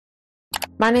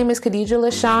My name is Khadija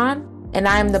LaShawn, and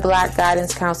I am the Black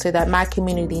guidance counselor that my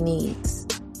community needs.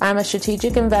 I'm a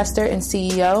strategic investor and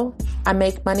CEO. I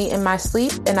make money in my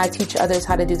sleep, and I teach others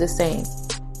how to do the same.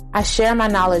 I share my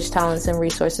knowledge, talents, and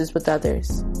resources with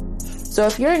others. So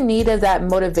if you're in need of that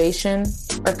motivation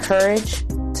or courage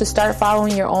to start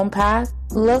following your own path,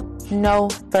 look no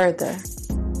further.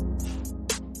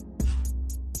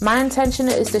 My intention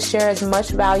is to share as much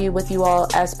value with you all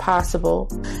as possible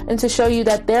and to show you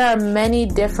that there are many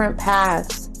different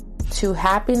paths to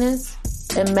happiness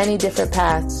and many different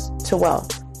paths to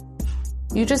wealth.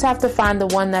 You just have to find the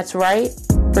one that's right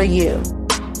for you.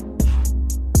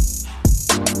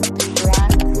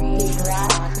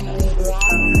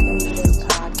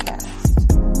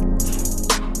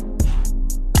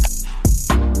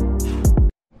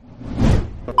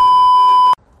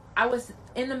 I was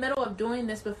in the middle of doing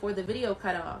this before the video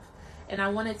cut off, and I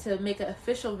wanted to make an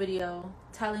official video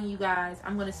telling you guys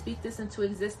I'm going to speak this into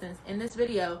existence in this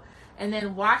video, and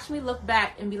then watch me look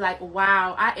back and be like,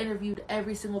 wow, I interviewed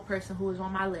every single person who was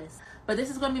on my list. But this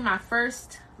is going to be my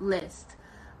first list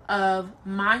of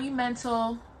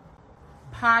monumental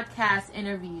podcast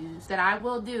interviews that I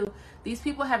will do. These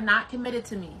people have not committed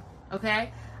to me,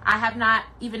 okay? I have not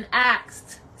even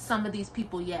asked some of these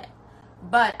people yet.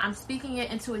 But I'm speaking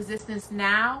it into existence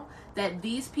now that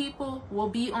these people will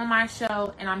be on my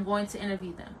show and I'm going to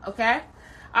interview them, okay?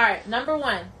 All right, number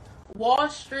one, Wall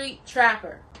Street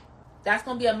Trapper. That's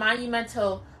going to be a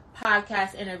monumental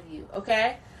podcast interview,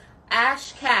 okay?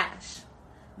 Ash Cash.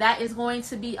 That is going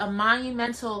to be a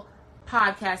monumental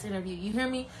podcast interview. You hear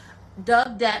me?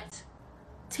 Doug Dept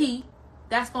T.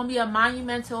 That's going to be a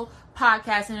monumental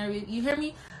podcast interview. You hear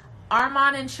me?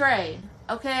 Armand and Trey.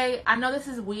 Okay, I know this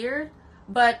is weird,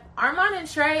 but Armand and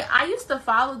Trey, I used to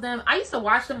follow them. I used to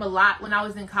watch them a lot when I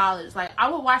was in college. Like, I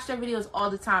would watch their videos all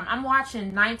the time. I'm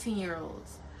watching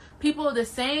 19-year-olds. People the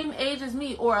same age as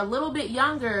me or a little bit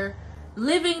younger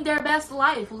living their best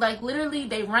life. Like, literally,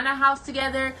 they run a house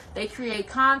together. They create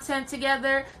content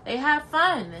together. They have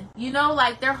fun. You know,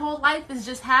 like, their whole life is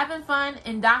just having fun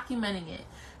and documenting it.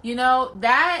 You know,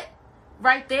 that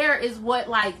right there is what,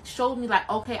 like, showed me, like,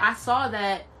 okay, I saw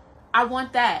that. I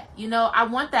want that. You know, I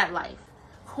want that life.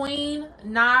 Queen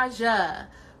Naja.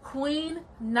 Queen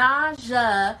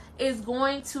Naja is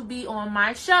going to be on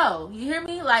my show. You hear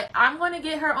me? Like, I'm going to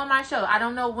get her on my show. I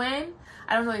don't know when.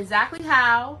 I don't know exactly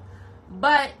how.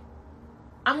 But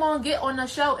I'm going to get on the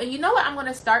show. And you know what I'm going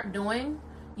to start doing?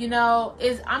 You know,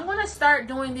 is I'm going to start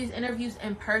doing these interviews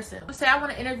in person. Say I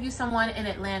want to interview someone in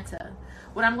Atlanta.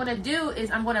 What I'm going to do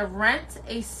is I'm going to rent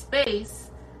a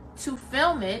space to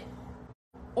film it.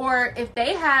 Or if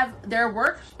they have their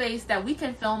workspace that we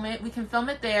can film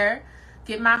it there,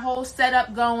 get my whole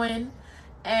setup going.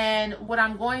 And what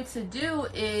I'm going to do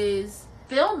is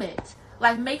film it,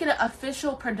 like make it an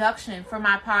official production for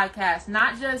my podcast.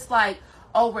 Not just like,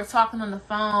 oh, we're talking on the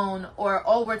phone or,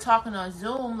 oh, we're talking on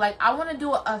Zoom. Like, I want to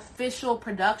do an official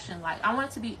production. Like, I want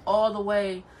it to be all the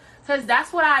way, because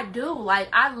that's what I do. Like,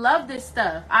 I love this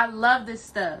stuff.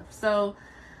 So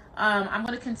I'm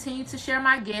going to continue to share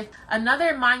my gift.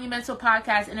 Another monumental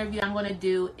podcast interview I'm going to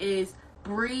do is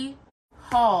Bree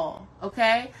Hall,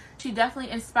 okay? She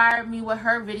definitely inspired me with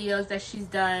her videos that she's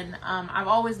done. I've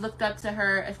always looked up to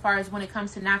her as far as when it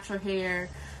comes to natural hair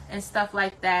and stuff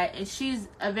like that. And she's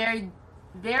a very,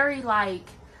 very, like,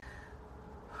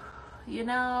 you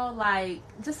know, like,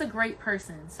 just a great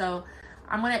person. So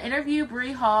I'm going to interview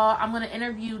Bree Hall. I'm going to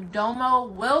interview Domo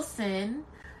Wilson.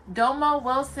 Domo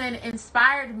Wilson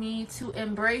inspired me to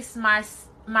embrace my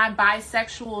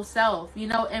bisexual self, you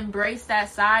know, embrace that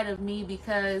side of me,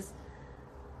 because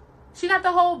she got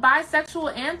the whole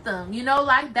bisexual anthem, you know,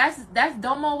 like that's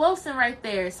Domo Wilson right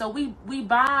there. So we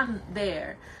bond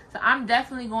there. So I'm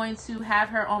definitely going to have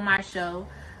her on my show.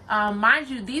 Mind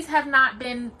you, these have not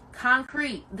been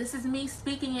concrete. This is me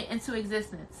speaking it into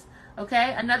existence.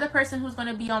 Okay. Another person who's going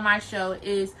to be on my show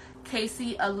is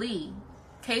Casey Ali.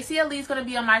 Casey Ali is going to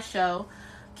be on my show.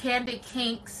 Candid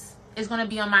Kinks is going to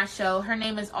be on my show. Her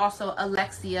name is also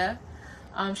Alexia.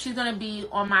 She's going to be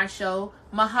on my show.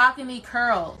 Mahogany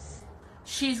Curls,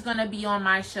 she's going to be on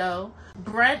my show.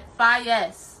 Brent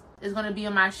Fayez is going to be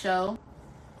on my show.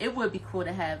 It would be cool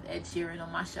to have Ed Sheeran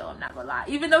on my show, I'm not going to lie.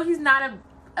 Even though he's not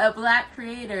a black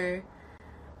creator,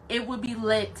 it would be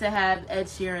lit to have Ed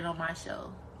Sheeran on my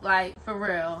show. Like, for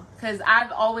real. Because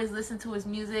I've always listened to his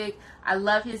music. I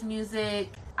love his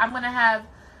music. I'm going to have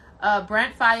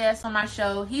Brent Fayez on my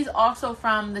show. He's also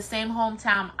from the same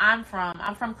hometown I'm from.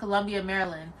 I'm from Columbia,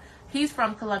 Maryland. He's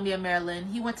from Columbia, Maryland.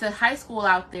 He went to high school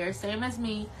out there, same as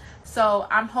me. So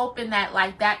I'm hoping that,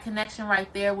 like, that connection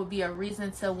right there would be a reason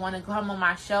to want to come on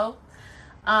my show.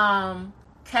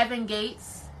 Kevin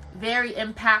Gates, very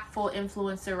impactful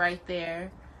influencer right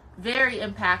there. Very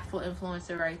impactful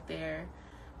influencer right there.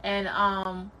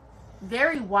 And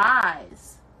very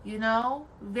wise, you know?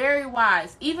 Very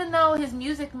wise. Even though his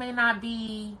music may not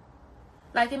be,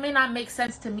 like, it may not make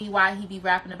sense to me why he be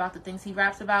rapping about the things he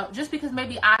raps about, just because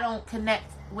maybe I don't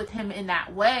connect with him in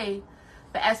that way.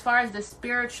 But as far as the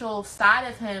spiritual side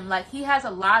of him, like, he has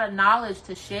a lot of knowledge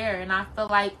to share, and I feel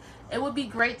like it would be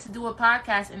great to do a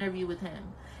podcast interview with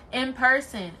him in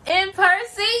person. In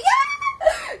person,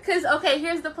 yeah! Because, okay,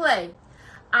 here's the play.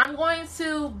 I'm going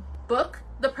to book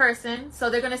the person, so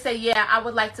they're going to say, yeah, I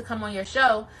would like to come on your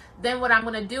show. Then what I'm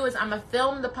going to do is I'm going to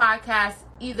film the podcast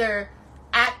either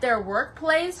at their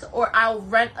workplace, or I'll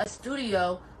rent a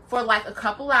studio for like a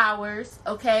couple hours,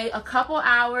 okay? A couple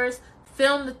hours,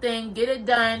 film the thing, get it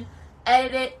done,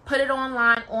 edit it, put it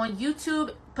online on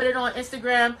YouTube, put it on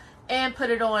Instagram, and put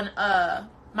it on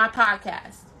my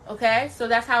podcast, okay? So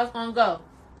that's how it's gonna go.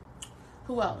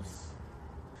 Who else?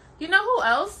 You know who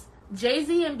else?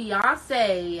 Jay-Z and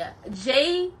Beyonce.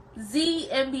 Jay-Z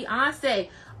and Beyonce.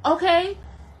 Okay.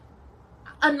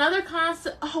 Another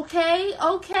concept. Okay.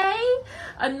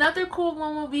 Another cool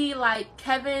one will be like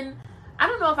Kevin. I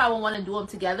don't know if I would want to do them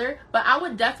together, but I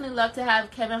would definitely love to have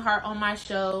Kevin Hart on my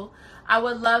show. I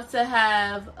would love to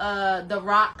have The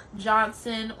Rock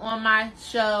Johnson on my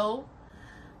show.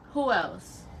 Who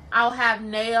else? I'll have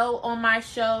Nao on my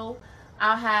show.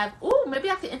 I'll have,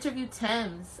 maybe I could interview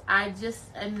Thames. I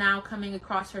just am now coming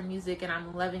across her music and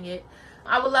I'm loving it.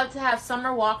 I would love to have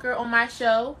Summer Walker on my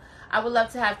show. I would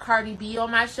love to have Cardi B on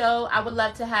my show. I would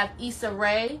love to have Issa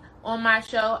Rae on my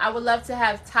show. I would love to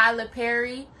have Tyler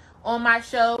Perry on my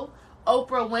show.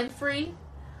 Oprah Winfrey,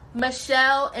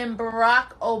 Michelle and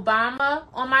Barack Obama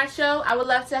on my show. I would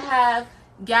love to have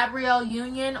Gabrielle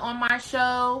Union on my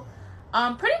show.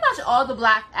 Pretty much all the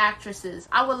black actresses.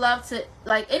 I would love to,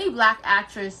 like, any black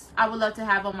actress I would love to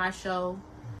have on my show.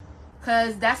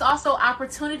 Because that's also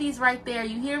opportunities right there.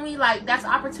 You hear me? Like, that's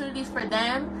opportunities for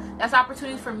them. That's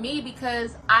opportunities for me,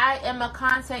 because I am a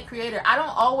content creator. I don't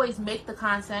always make the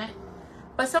content,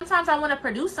 but sometimes I want to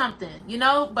produce something, you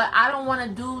know? But I don't want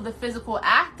to do the physical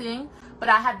acting, but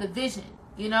I have the vision,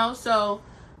 you know? So,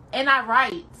 and I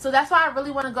write. So that's why I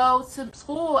really want to go to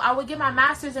school. I would get my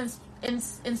master's in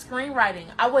screenwriting.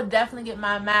 I would definitely get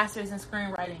my master's in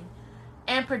screenwriting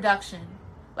and production,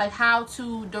 like how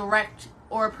to direct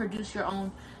or produce your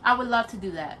own. I would love to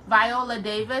do that. Viola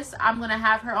Davis, I'm gonna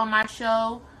have her on my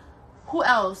show. Who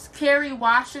else? Kerry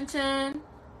Washington.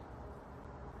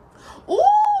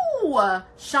 Ooh,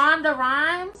 Shonda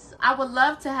Rhimes. I would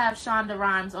love to have Shonda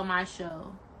Rhimes on my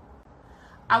show.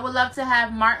 I would love to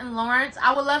have Martin Lawrence.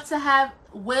 I would love to have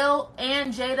Will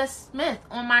and Jada Smith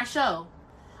on my show.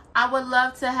 I would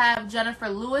love to have Jennifer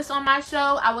Lewis on my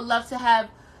show. I would love to have,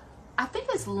 I think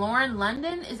it's Lauren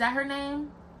London. Is that her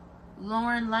name?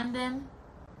 Lauren London?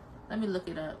 Let me look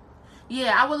it up.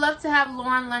 Yeah, I would love to have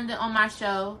Lauren London on my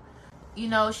show. You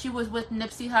know, she was with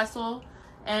Nipsey Hussle,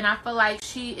 and I feel like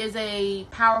she is a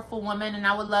powerful woman, and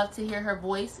I would love to hear her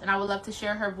voice, and I would love to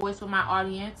share her voice with my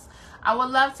audience. I would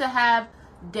love to have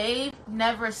Dave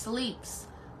Never Sleeps.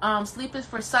 Sleep is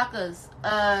for Suckers.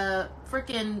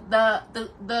 Freaking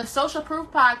the Social Proof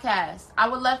podcast. I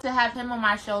would love to have him on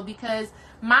my show, because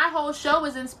my whole show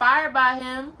is inspired by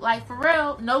him. Like, for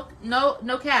real.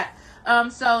 No cap.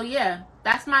 So yeah,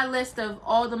 that's my list of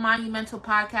all the Monumental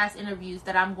podcast interviews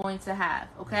that I'm going to have.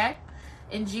 Okay?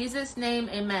 In Jesus' name,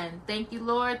 amen. Thank you,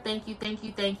 Lord. Thank you.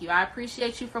 I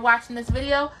appreciate you for watching this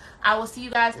video. I will see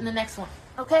you guys in the next one.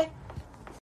 Okay?